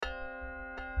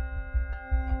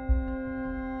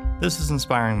This is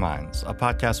Inspiring Minds, a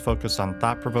podcast focused on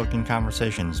thought-provoking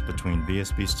conversations between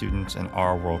VSB students and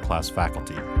our world-class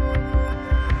faculty.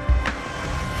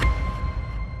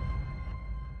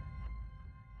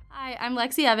 Hi, I'm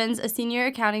Lexi Evans, a senior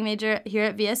accounting major here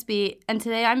at VSB, and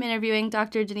today I'm interviewing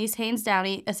Dr. Denise Haynes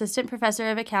Downey, Assistant Professor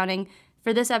of Accounting,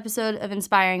 for this episode of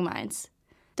Inspiring Minds.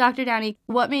 Dr. Downey,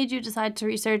 what made you decide to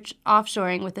research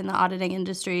offshoring within the auditing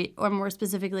industry, or more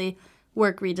specifically,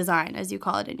 work redesign, as you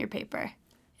call it in your paper?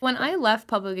 When I left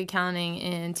public accounting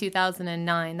in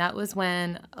 2009, that was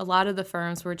when a lot of the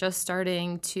firms were just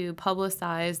starting to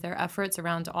publicize their efforts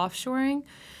around offshoring.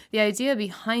 The idea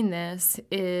behind this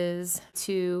is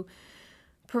to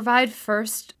provide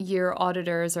first-year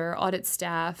auditors or audit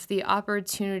staff the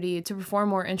opportunity to perform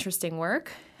more interesting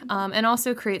work and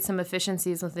also create some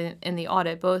efficiencies in the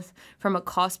audit, both from a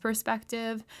cost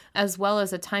perspective as well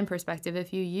as a time perspective.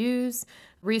 If you use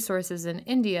resources in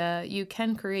India, you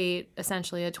can create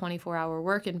essentially a 24-hour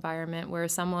work environment where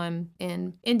someone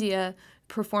in India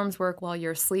performs work while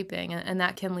you're sleeping, and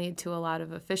that can lead to a lot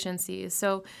of efficiencies.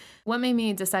 So what made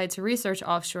me decide to research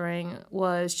offshoring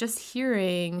was just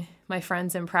hearing my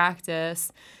friends in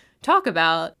practice talk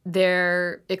about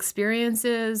their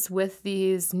experiences with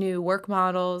these new work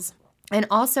models and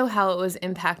also how it was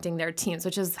impacting their teams,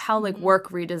 which is how work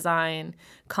redesign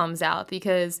comes out,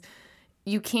 because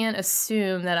you can't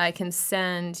assume that I can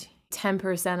send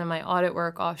 10% of my audit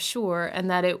work offshore and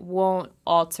that it won't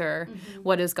alter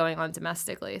what is going on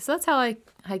domestically. So that's how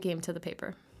I came to the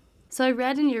paper. So I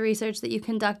read in your research that you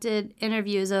conducted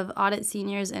interviews of audit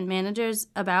seniors and managers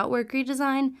about work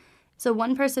redesign. So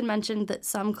one person mentioned that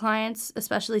some clients,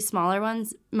 especially smaller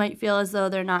ones, might feel as though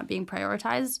they're not being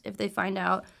prioritized if they find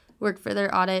out work for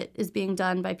their audit is being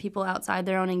done by people outside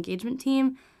their own engagement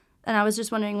team. And I was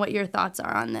just wondering what your thoughts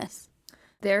are on this.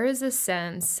 There is a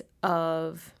sense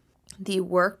of the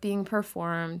work being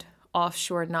performed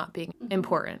offshore not being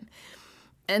important.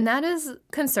 And that is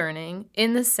concerning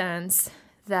in the sense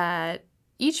that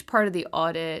each part of the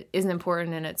audit is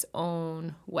important in its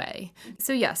own way.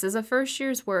 So yes, is a first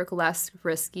year's work less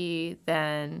risky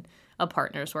than a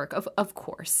partner's work? Of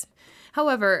course.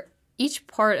 However, each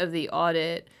part of the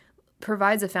audit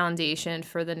provides a foundation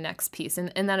for the next piece,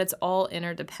 and that it's all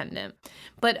interdependent.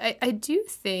 But I do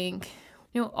think,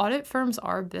 audit firms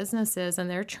are businesses, and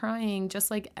they're trying,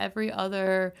 just like every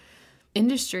other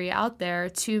industry out there,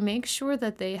 to make sure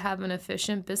that they have an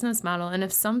efficient business model. And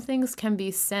if some things can be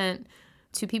sent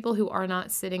to people who are not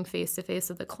sitting face-to-face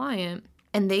with the client,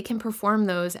 and they can perform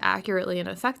those accurately and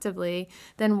effectively,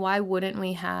 then why wouldn't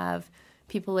we have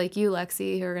people like you,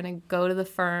 Lexi, who are going to go to the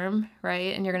firm,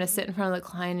 right? And you're going to sit in front of the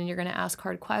client and you're going to ask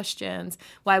hard questions.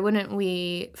 Why wouldn't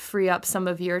we free up some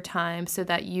of your time so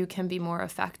that you can be more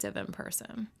effective in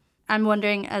person? I'm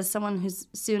wondering, as someone who's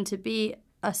soon to be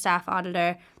a staff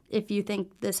auditor, if you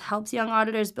think this helps young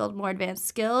auditors build more advanced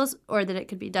skills, or that it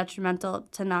could be detrimental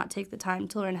to not take the time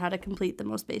to learn how to complete the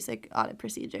most basic audit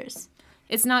procedures.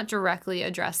 It's not directly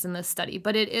addressed in this study,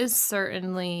 but it is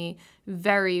certainly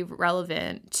very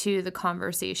relevant to the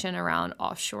conversation around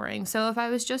offshoring. So if I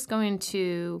was just going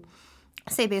to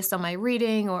say, based on my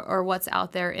reading or what's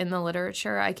out there in the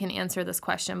literature, I can answer this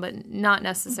question, but not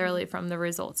necessarily from the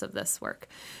results of this work.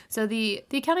 So the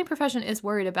accounting profession is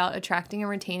worried about attracting and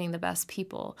retaining the best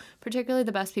people, particularly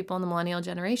the best people in the millennial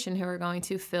generation who are going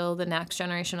to fill the next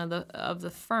generation of the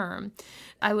firm.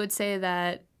 I would say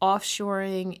that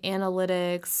offshoring,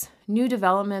 analytics, new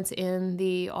developments in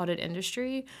the audit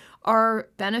industry are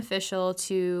beneficial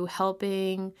to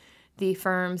helping the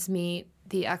firms meet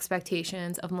the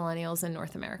expectations of millennials in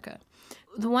North America.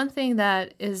 The one thing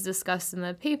that is discussed in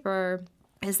the paper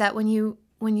is that when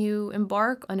you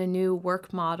embark on a new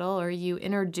work model, or you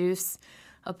introduce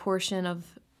a portion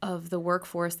of the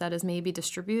workforce that is maybe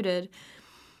distributed,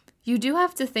 you do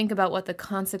have to think about what the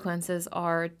consequences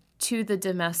are to the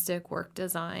domestic work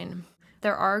design.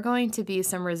 There are going to be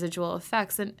some residual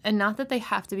effects, and not that they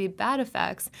have to be bad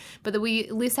effects, but that we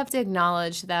at least have to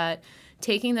acknowledge that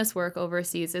taking this work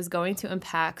overseas is going to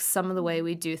impact some of the way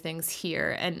we do things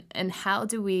here. And how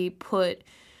do we put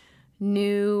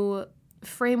new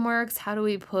frameworks, how do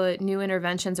we put new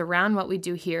interventions around what we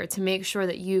do here to make sure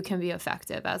that you can be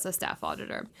effective as a staff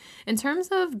auditor? In terms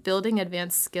of building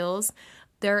advanced skills,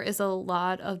 there is a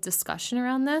lot of discussion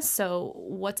around this. So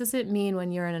what does it mean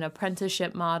when you're in an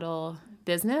apprenticeship model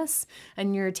business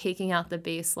and you're taking out the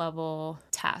base level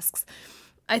tasks?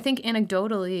 I think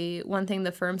anecdotally, one thing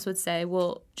the firms would say,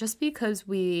 well, just because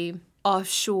we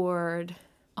offshored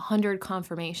 100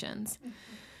 confirmations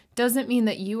doesn't mean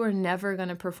that you are never going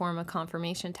to perform a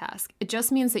confirmation task. It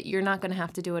just means that you're not going to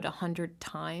have to do it 100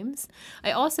 times.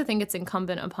 I also think it's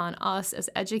incumbent upon us as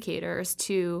educators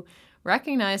to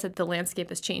recognize that the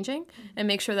landscape is changing and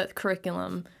make sure that the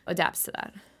curriculum adapts to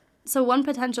that. So one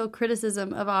potential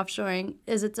criticism of offshoring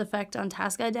is its effect on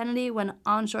task identity when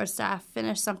onshore staff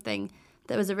finish something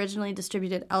that was originally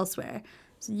distributed elsewhere.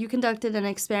 So you conducted an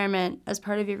experiment as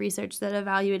part of your research that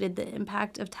evaluated the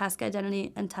impact of task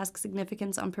identity and task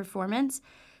significance on performance.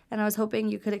 And I was hoping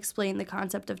you could explain the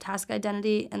concept of task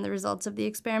identity and the results of the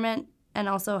experiment, and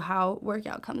also how work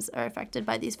outcomes are affected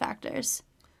by these factors.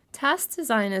 Task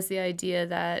design is the idea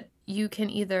that you can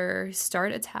either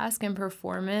start a task and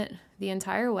perform it the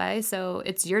entire way. So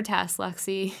it's your task,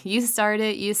 Lexi. You start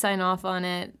it, you sign off on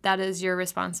it. That is your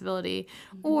responsibility.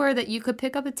 Or that you could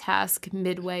pick up a task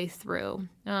midway through.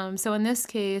 So in this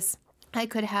case, I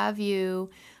could have you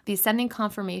be sending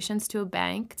confirmations to a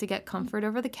bank to get comfort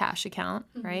over the cash account,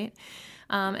 right?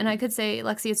 And I could say,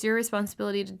 Lexi, it's your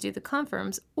responsibility to do the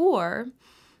confirms. Or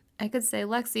I could say,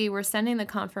 Lexi, we're sending the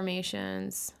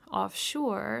confirmations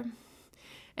offshore.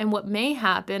 And what may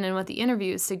happen, and what the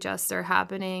interviews suggest are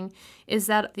happening, is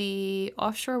that the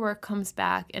offshore work comes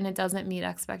back and it doesn't meet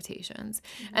expectations.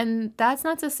 And that's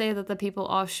not to say that the people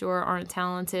offshore aren't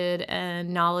talented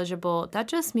and knowledgeable. That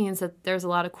just means that there's a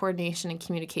lot of coordination and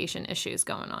communication issues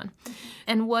going on.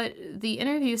 And what the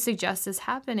interview suggests is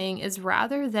happening is,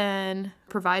 rather than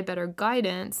provide better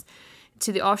guidance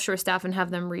to the offshore staff and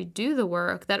have them redo the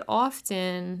work, that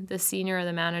often the senior or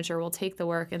the manager will take the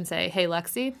work and say, hey,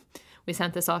 Lexi, we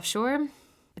sent this offshore.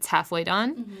 It's halfway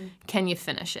done. Can you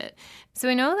finish it? So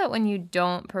we know that when you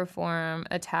don't perform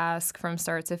a task from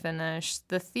start to finish,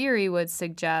 the theory would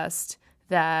suggest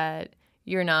that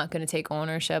you're not going to take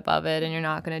ownership of it and you're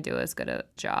not going to do as good a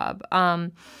job.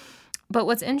 But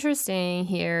what's interesting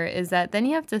here is that then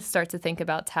you have to start to think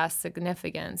about task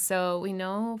significance. So we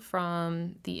know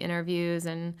from the interviews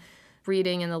and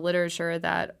reading in the literature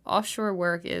that offshore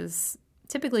work is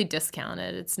typically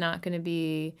discounted. It's not going to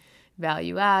be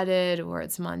value added, or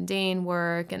it's mundane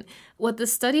work. And what the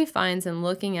study finds in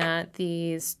looking at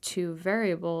these two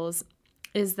variables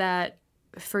is that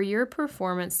for your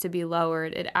performance to be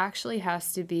lowered, it actually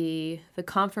has to be the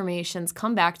confirmations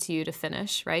come back to you to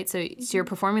finish, right? So you're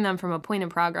performing them from a point in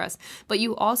progress, but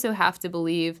you also have to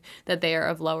believe that they are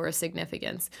of lower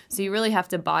significance. So you really have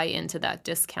to buy into that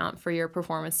discount for your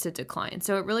performance to decline.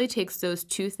 So it really takes those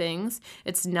two things.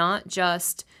 It's not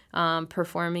just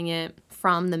performing it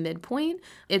from the midpoint.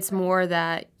 It's more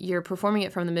that you're performing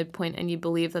it from the midpoint and you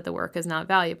believe that the work is not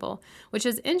valuable, which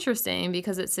is interesting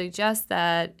because it suggests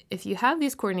that if you have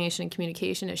these coordination and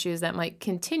communication issues that might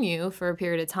continue for a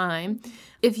period of time,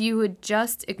 if you would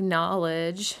just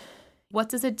acknowledge what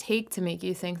does it take to make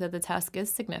you think that the task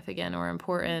is significant or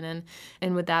important,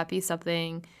 and would that be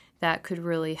something that could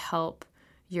really help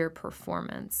your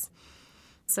performance?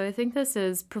 So I think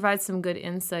this provides some good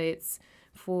insights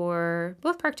for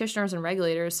both practitioners and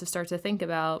regulators to start to think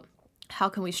about how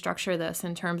can we structure this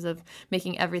in terms of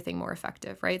making everything more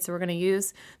effective, right? So we're going to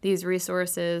use these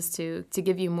resources to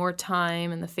give you more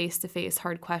time and the face-to-face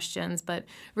hard questions, but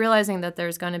realizing that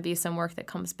there's going to be some work that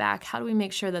comes back. How do we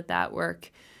make sure that that work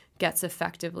gets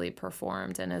effectively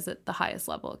performed and is at the highest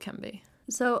level it can be?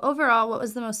 So overall, what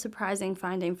was the most surprising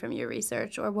finding from your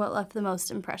research, or what left the most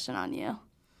impression on you?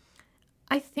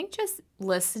 I think just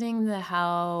listening to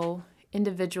how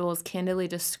individuals candidly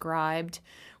described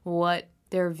what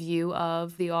their view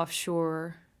of the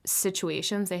offshore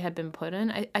situations they had been put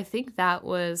in. I think that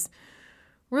was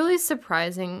really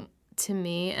surprising to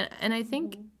me. And I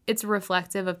think it's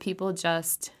reflective of people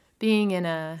just being in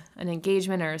an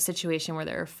engagement or a situation where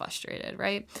they're frustrated,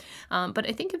 right? But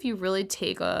I think if you really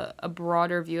take a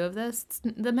broader view of this,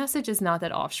 the message is not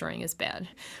that offshoring is bad,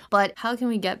 but how can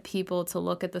we get people to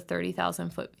look at the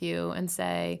 30,000-foot view and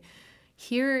say,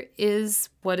 here is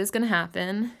what is going to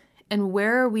happen, and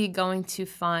where are we going to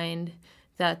find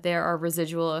that there are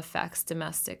residual effects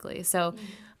domestically? So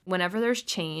whenever there's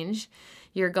change,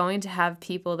 you're going to have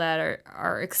people that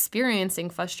are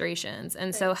experiencing frustrations.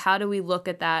 And so how do we look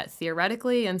at that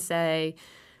theoretically and say,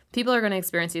 people are going to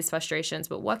experience these frustrations,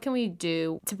 but what can we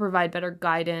do to provide better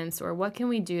guidance, or what can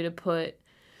we do to put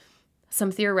some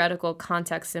theoretical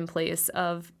context in place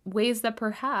of ways that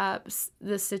perhaps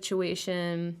the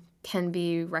situation can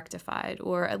be rectified,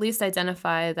 or at least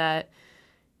identify that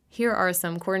here are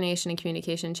some coordination and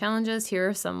communication challenges, here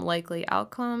are some likely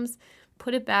outcomes,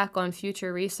 put it back on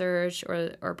future research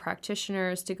or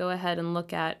practitioners to go ahead and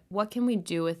look at what can we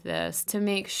do with this to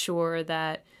make sure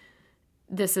that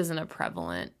this isn't a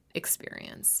prevalent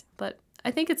experience. But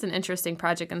I think it's an interesting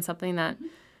project and something that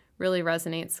really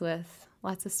resonates with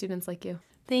lots of students like you.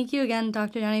 Thank you again,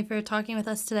 Dr. Jani, for talking with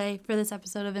us today for this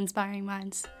episode of Inspiring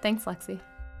Minds. Thanks, Lexi.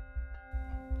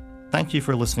 Thank you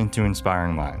for listening to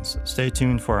Inspiring Minds. Stay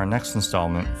tuned for our next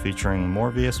installment featuring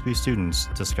more VSB students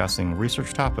discussing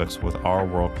research topics with our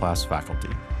world-class faculty.